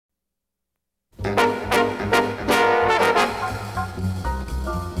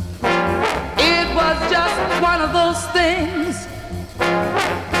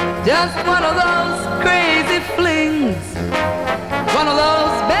Just one of those crazy flings, one of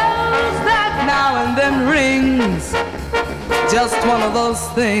those bells that now and then rings. Just one of those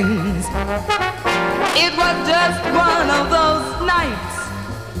things. It was just one of those nights,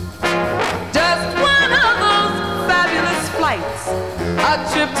 just one of those fabulous flights, a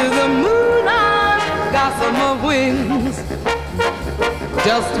trip to the moon on gossamer wings.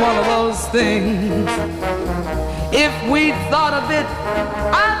 Just one of those things. If we'd thought a bit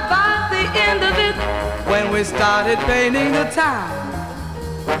about the end of it when we started painting the town,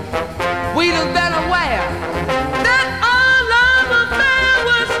 we'd have been aware that our love affair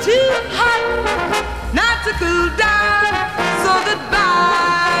was too hot not to cool down. So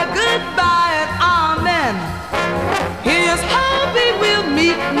goodbye, goodbye and amen. Here's hoping we'll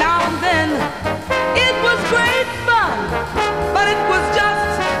meet now and then. It was great fun, but it was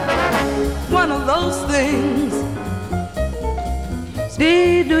just one of those things.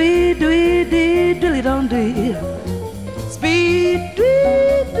 Speed, dwee, dwee, dee, dilly, don't dee. Speed,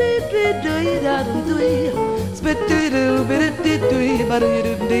 dwee, dwee, dwee, dwee, da, dwee. Spit, dwee, doo, bit, dee, dwee, ba, dee,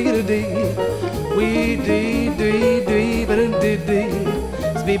 doo, dee, dee. Wee, dee, dwee, dwee, ba, dee, dee.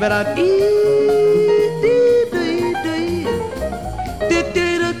 Speed, ba, da, dee, dee, dwee, dwee. Dee,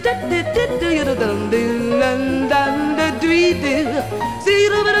 dee, doo, dee, dee, dee, dee, doo, dum, dee, dum, dum, dee, dwee, dee. See,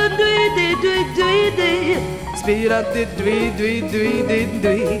 doo, ba, doo, dwee, dee, dwee, dwee, dee. Speed up, dee, dwee, dwee, dwee, dee,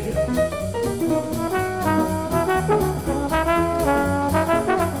 dwee.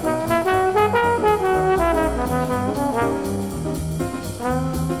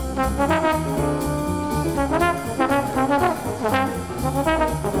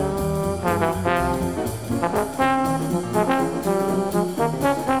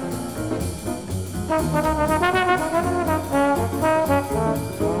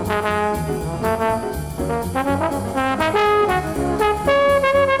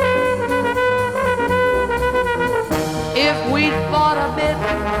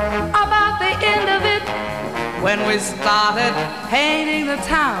 When we started painting the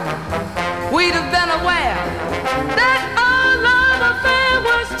town, we'd have been aware that